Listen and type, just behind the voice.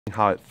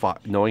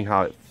knowing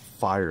how it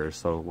fires.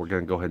 So we're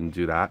gonna go ahead and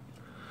do that.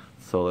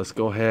 So let's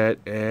go ahead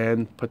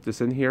and put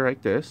this in here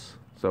like this.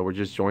 So we're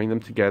just joining them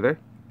together,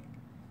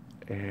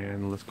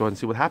 and let's go ahead and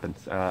see what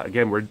happens.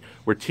 Again,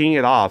 we're teeing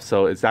it off,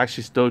 so it's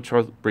actually still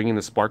bringing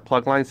the spark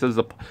plug line.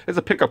 So it's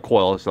a pickup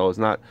coil, so it's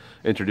not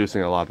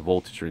introducing a lot of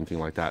voltage or anything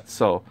like that.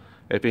 So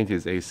if anything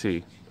is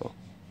AC. So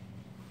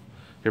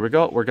here we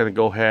go. We're gonna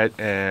go ahead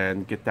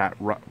and get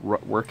that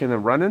working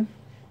and running.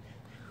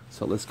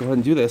 So let's go ahead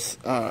and do this.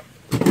 Let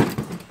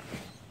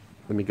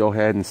me go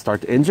ahead and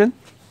start the engine.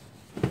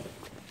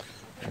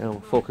 And we'll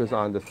focus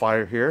on the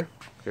fire here.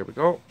 Here we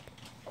go.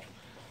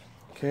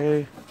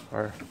 Okay,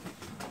 get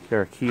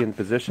our key in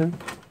position.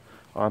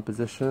 On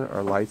position,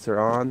 our lights are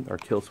on, our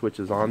kill switch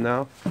is on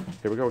now.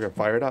 Here we go, we're gonna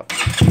fire it up.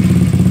 Okay,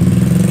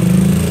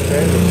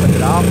 we'll check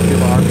it out, see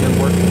if our RPM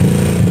working.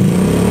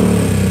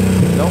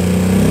 Nope.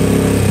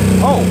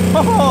 Oh,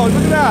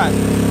 look at that! We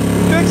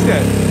fixed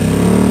it!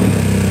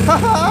 Ha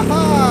ha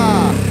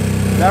ha!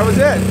 That was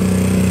it.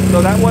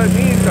 So that's what it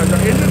means, because our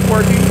engine's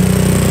working.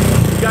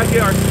 We gotta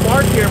get our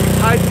spark here, we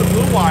tied to the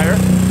blue wire.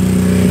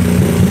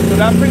 So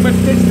that pretty much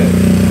fixed it.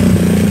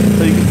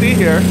 So you can see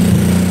here,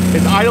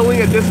 it's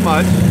idling at this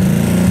much.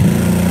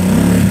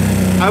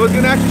 I was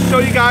gonna actually show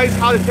you guys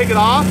how to take it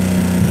off,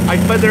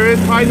 but there is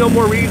probably no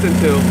more reason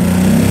to.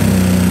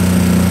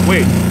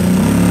 Wait.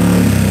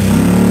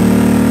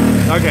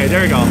 Okay,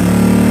 there you go.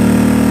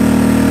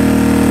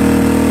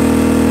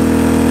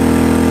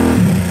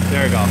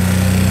 There you go.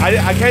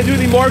 I can't do it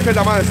anymore because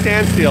I'm on a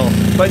standstill.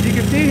 But you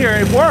can see here,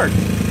 it worked.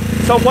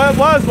 So what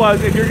it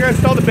was if you're gonna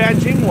install the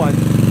Jing one,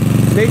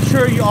 make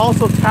sure you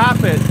also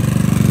tap it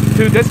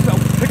to this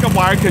pickup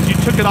wire, because you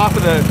took it off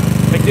of the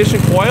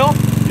ignition coil.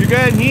 You're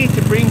gonna need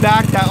to bring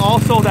back that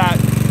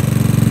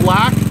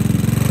black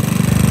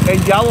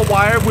and yellow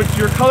wire, which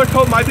your color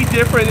code might be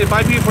different. It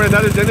might be for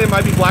another Zen, it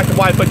might be black and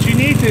white, but you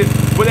need to,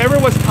 whatever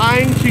was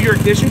tying to your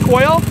ignition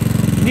coil,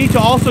 you need to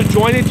also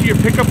join it to your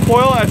pickup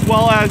coil as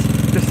well as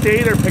the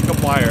stator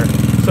pickup wire.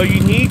 So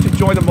you need to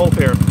join them both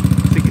here.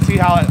 So you can see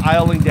how it's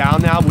idling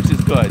down now, which is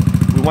good.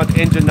 We want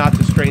the engine not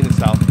to strain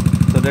itself.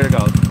 So there it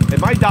goes. It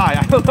might die,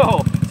 I don't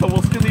know. So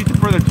we'll still need to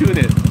further tune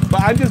it.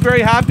 But I'm just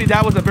very happy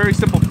that was a very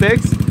simple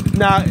fix.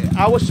 Now,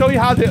 I will show you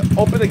how to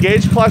open the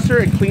gauge cluster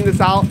and clean this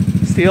out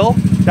still.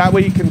 That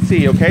way you can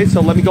see, okay?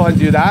 So let me go ahead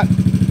and do that.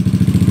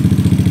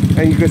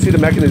 And you can see the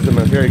mechanism.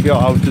 Here you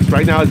go.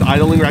 Right now it's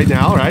idling right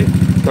now, right?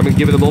 So I'm gonna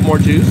give it a little more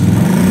juice.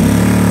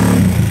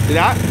 See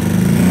that?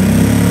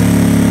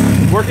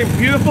 Working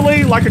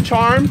beautifully, like a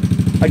charm.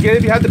 Again,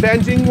 if you have the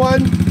Jing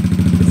one,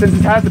 since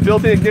it has the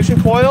built-in ignition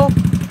coil,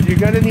 you're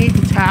gonna need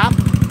to tap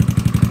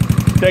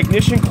the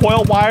ignition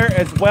coil wire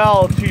as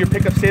well to your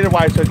pickup stator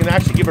wire so it can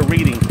actually give a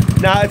reading.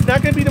 Now, it's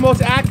not gonna be the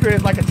most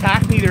accurate like a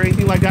tach meter or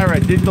anything like that, or a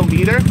digital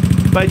meter,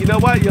 but you know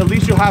what? At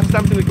least you'll have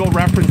something to go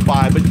reference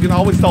by, but you can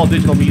always install a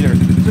digital meter.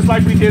 Just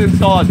like we did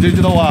install a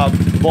digital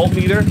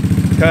voltmeter,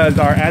 because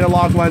our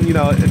analog one, you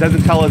know, it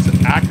doesn't tell us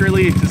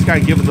accurately, it just kind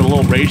of gives us a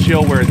little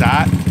ratio where it's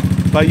at.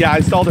 But yeah, I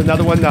installed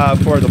another one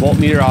for the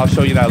voltmeter. I'll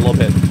show you that in a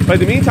little bit. But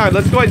in the meantime,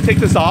 let's go ahead and take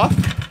this off.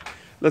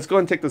 Let's go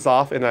ahead and take this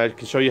off, and I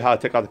can show you how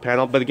to take out the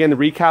panel. But again, the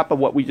recap of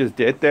what we just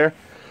did there,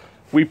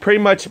 we pretty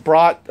much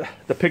brought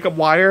the pickup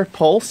wire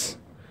pulse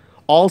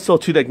also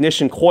to the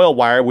ignition coil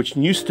wire, which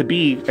used to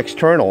be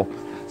external.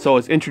 So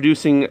it's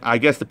introducing, I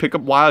guess, the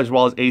pickup wire as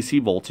well as AC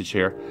voltage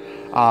here.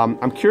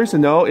 I'm curious to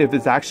know if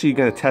it's actually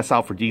going to test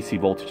out for DC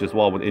voltage as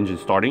well with engine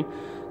starting.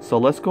 So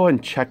let's go ahead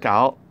and check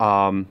out.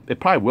 It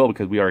probably will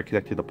because we are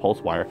connected to the pulse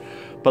wire.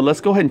 But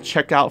let's go ahead and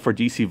check out for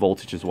DC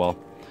voltage as well.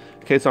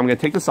 Okay, so I'm going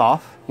to take this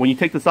off. When you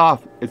take this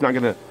off, it's not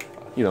going to,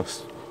 you know,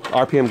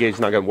 RPM gauge is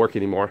not going to work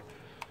anymore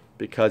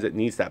because it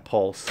needs that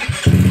pulse.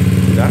 See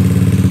that?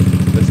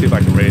 Let's see if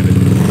I can rave it.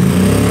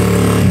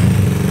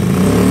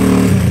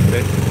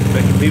 Okay,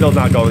 the needle's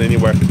not going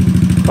anywhere.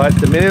 But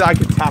the minute I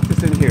can tap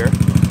this in here,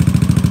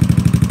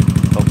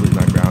 hopefully it's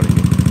not grounding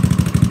me.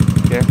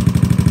 Okay,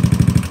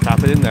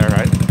 tap it in there,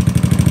 right?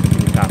 You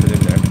can tap it in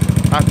there.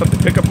 I put the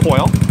pickup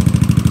coil,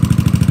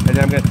 and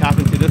then I'm going to tap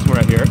into this one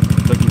right here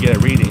so I can get a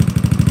reading.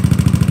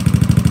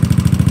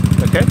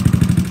 Okay,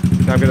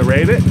 now I'm going to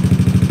rave it.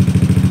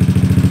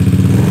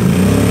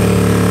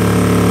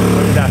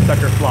 Look at that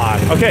sucker fly.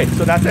 Okay,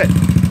 so that's it.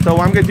 So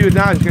what I'm going to do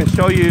now is going to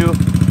show you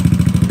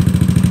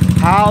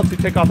how to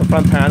take off the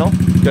front panel.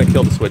 I'm going to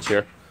kill the switch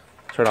here.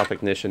 Turn off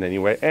ignition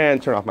anyway,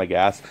 and turn off my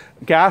gas.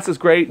 Gas is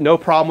great, no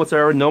problem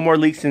whatsoever. No more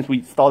leaks since we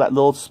installed that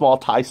little small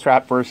tie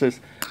strap versus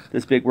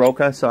this big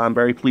Roca, so I'm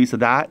very pleased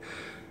with that.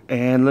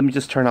 And let me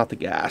just turn off the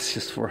gas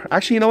just for,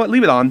 actually, you know what,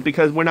 leave it on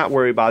because we're not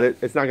worried about it.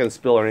 It's not going to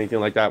spill or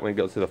anything like that when it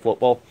goes to the float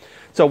bowl.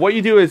 So what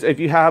you do is, if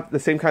you have the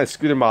same kind of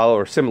scooter model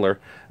or similar,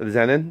 the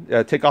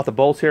Zenin, take off the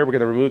bolts here. We're going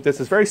to remove this.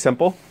 It's very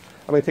simple.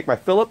 I'm going to take my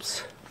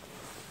Phillips.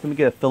 Let me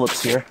get a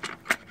Phillips here.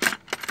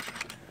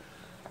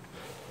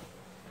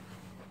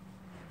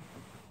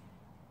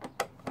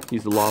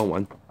 Use the long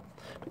one.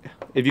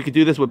 If you could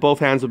do this with both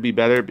hands, would be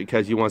better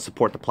because you want to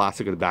support the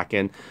plastic of the back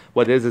end.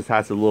 What it is it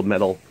has a little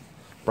metal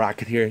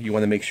bracket here. You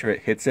want to make sure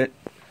it hits it.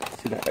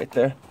 See that right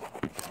there?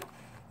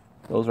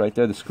 Those right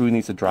there, the screw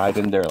needs to drive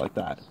in there like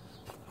that.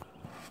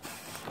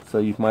 So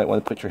you might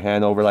want to put your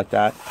hand over like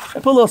that.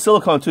 And put a little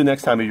silicone too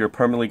next time if you're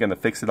permanently going to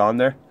fix it on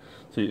there.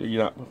 So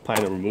you're not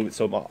planning to remove it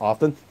so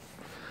often.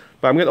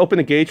 But I'm going to open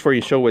the gauge for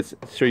you, show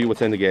you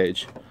what's in the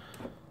gauge.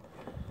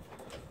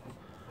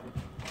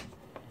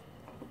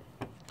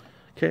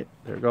 Okay,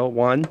 there we go.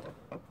 1.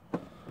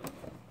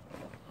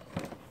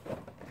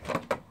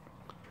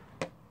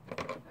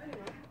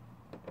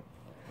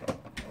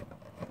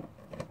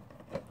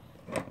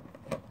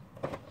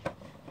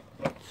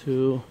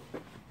 2.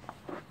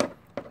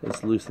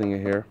 Just loosening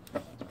it here.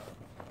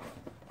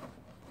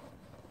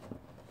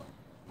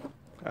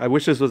 I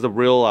wish this was a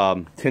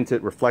real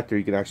tinted reflector.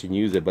 You can actually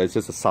use it, but it's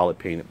just a solid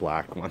painted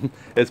black one.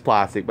 It's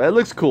plastic, but it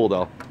looks cool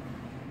though.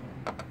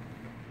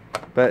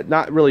 But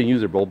not really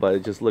usable, but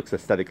it just looks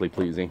aesthetically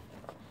pleasing.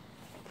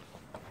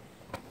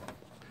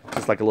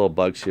 Just like a little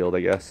bug shield, I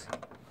guess.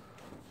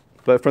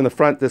 But from the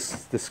front,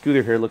 this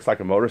scooter here looks like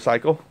a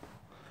motorcycle.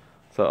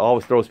 So it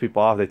always throws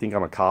people off. They think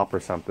I'm a cop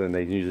or something.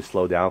 They usually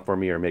slow down for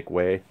me or make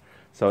way.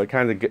 So it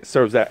kind of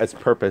serves that as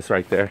purpose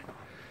right there.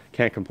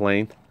 Can't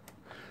complain.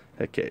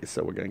 Okay,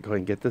 so we're going to go ahead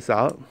and get this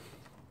out.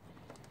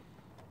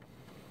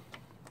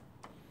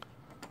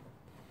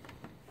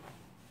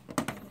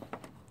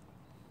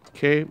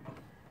 Okay. I'm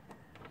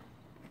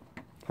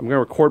going to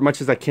record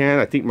much as I can.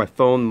 I think my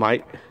phone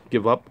might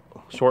give up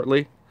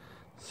shortly.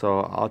 So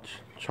I'll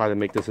try to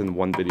make this in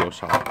one video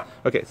shot.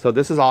 Okay, so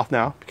this is off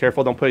now. Be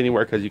careful, don't put it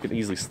anywhere because you can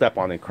easily step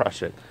on it and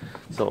crush it.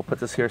 So we'll put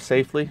this here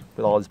safely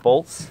with all its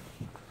bolts.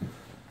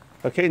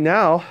 Okay,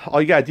 now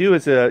all you gotta do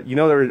is, you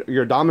know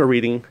your odometer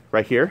reading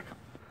right here.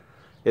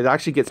 It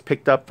actually gets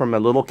picked up from a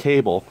little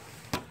cable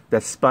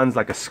that spins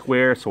like a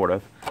square sort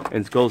of,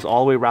 and it goes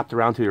all the way wrapped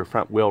around to your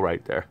front wheel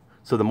right there.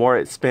 So the more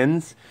it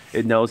spins,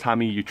 it knows how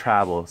many you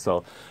travel.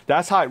 So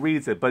that's how it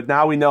reads it. But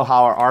now we know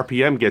how our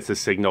RPM gets a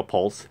signal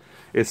pulse.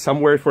 It's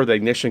somewhere for the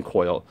ignition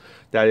coil.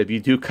 That if you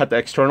do cut the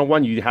external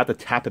one, you have to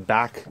tap it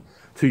back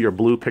to your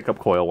blue pickup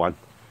coil one.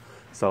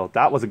 So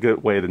that was a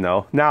good way to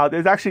know. Now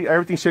there's actually,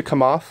 everything should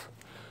come off.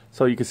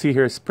 So you can see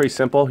here, it's pretty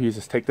simple. You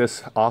just take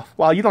this off.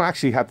 Well, you don't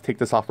actually have to take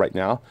this off right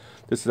now.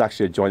 This is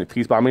actually a jointed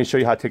piece, but I'm going to show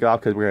you how to take it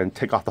off because we're going to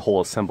take off the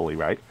whole assembly,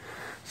 right?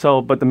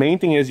 So, but the main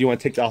thing is you want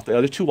to take off the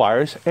other 2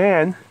 wires,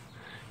 and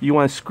you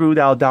want to screw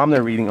the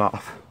odometer reading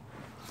off.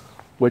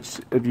 Which,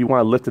 if you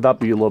want to lift it up,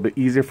 be a little bit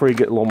easier for you.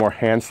 Get a little more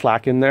hand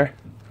slack in there.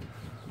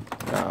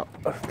 Now,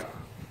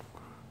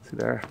 see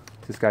there?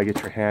 Just got to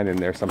get your hand in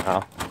there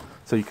somehow.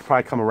 So you can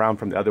probably come around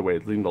from the other way,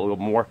 leaving a little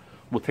more.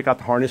 We'll take out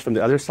the harness from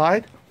the other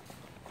side.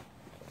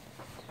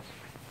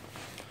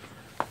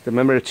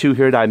 Remember the 2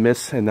 here that I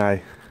missed, and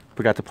I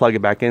forgot to plug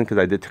it back in because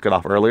I took it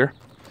off earlier.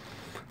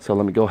 So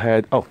let me go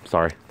ahead. Oh,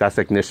 sorry, that's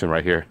the ignition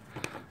right here.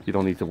 You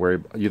don't need to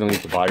worry. You don't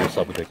need to buy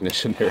yourself with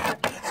ignition here.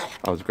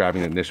 I was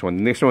grabbing the ignition one.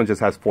 The ignition one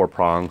just has 4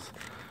 prongs.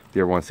 If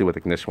you ever want to see what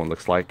the ignition one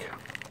looks like.